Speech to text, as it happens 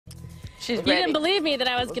You didn't believe me that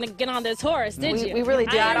I was going to get on this horse, did you? We really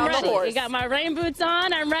did. I am ready. The horse. You got my rain boots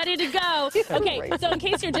on. I'm ready to go. Okay, so in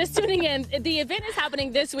case you're just tuning in, the event is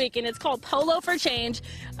happening this week, and it's called Polo for Change,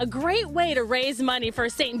 a great way to raise money for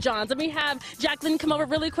St. John's. Let me have Jacqueline come over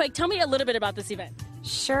really quick. Tell me a little bit about this event.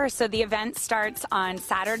 Sure. So the event starts on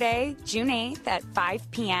Saturday, June 8th at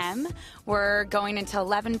 5 p.m. We're going until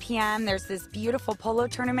 11 p.m. There's this beautiful polo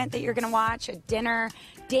tournament that you're going to watch, a dinner,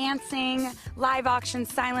 dancing, live auction,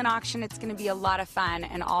 silent auction. It's going to be a lot of fun,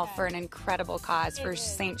 and all for an incredible cause for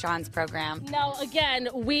St. John's program. Now, again,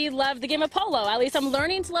 we love the game of polo. At least I'm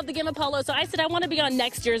learning to love the game of polo. So I said I want to be on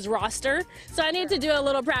next year's roster. So I need to do a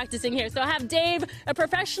little practicing here. So I have Dave, a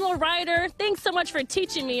professional rider. Thanks so much for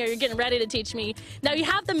teaching me, or you're getting ready to teach me. Now you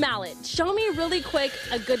have the mallet. Show me really quick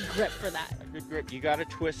a good grip for that. A good grip. You got to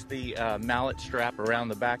twist the mallet strap around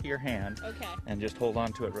the back of your hand. Okay. And just hold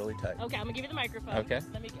on to it really tight. Okay, I'm gonna give you the microphone. Okay.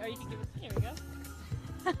 Or you can give it. Here we go.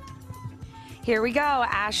 Here we go.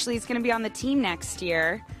 Ashley's going to be on the team next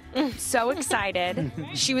year. So excited.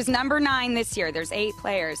 She was number 9 this year. There's 8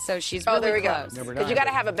 players, so she's really there we close. go. Because you got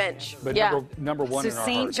to have a bench. But number one So in our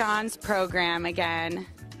St. hearts. John's program again.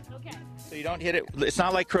 Okay. So you don't hit it. It's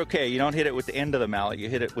not like croquet. You don't hit it with the end of the mallet. You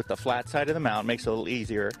hit it with the flat side of the mallet. It makes it a little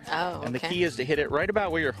easier. Oh, And the okay. key is to hit it right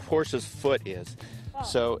about where your horse's foot is.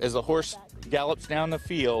 So as the horse gallops down the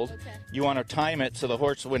field, you want to time it so the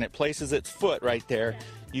horse, when it places its foot right there,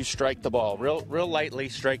 you strike the ball. Real lightly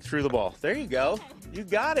strike through the ball. There you go. You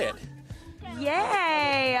got it.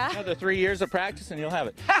 Yay! Another 3 years of practice and you'll have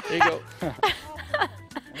it. There you go. And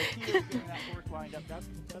the key is getting that horse lined up. That's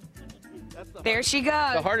the There she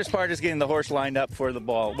goes. The hardest part is getting the horse lined up for the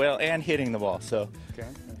ball, well, and hitting the ball. So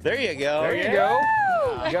there you go. There you go.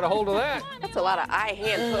 You got a hold of that. That's a lot of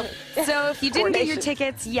eye-hand hook. So if you didn't get your Coordination.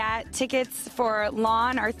 tickets yet, tickets for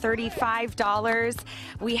lawn are $35.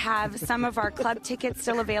 We have some of our club tickets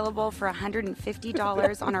still available for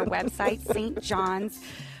 $150 on our website,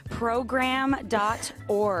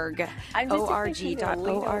 stjohnsprogram.org.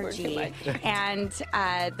 org.org. And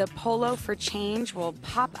the Polo for Change will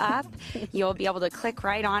pop up. You'll be able to click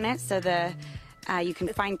right on it so you can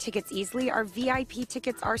find tickets easily. Our VIP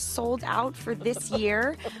tickets are sold out for this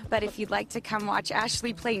year, but if you'd like to come watch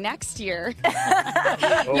Ashley play next year, you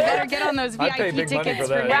better get on those I'd pay VIP big money tickets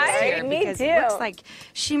for for that. next Right? year Me because too. it looks like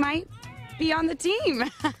she might be on the team.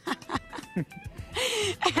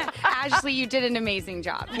 Ashley, you did an amazing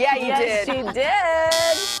job. Yeah, you did. She did.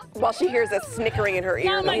 While she hears us snickering in her ear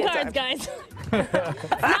Not the my whole cards, time. guys.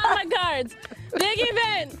 Not my cards. Big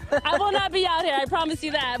event. I will not be out here. I promise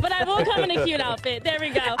you that. But I will come in a cute outfit. There we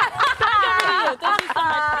go. Thank you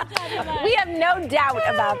so much. We have no doubt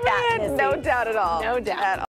about that, Missy. No doubt at all. No doubt.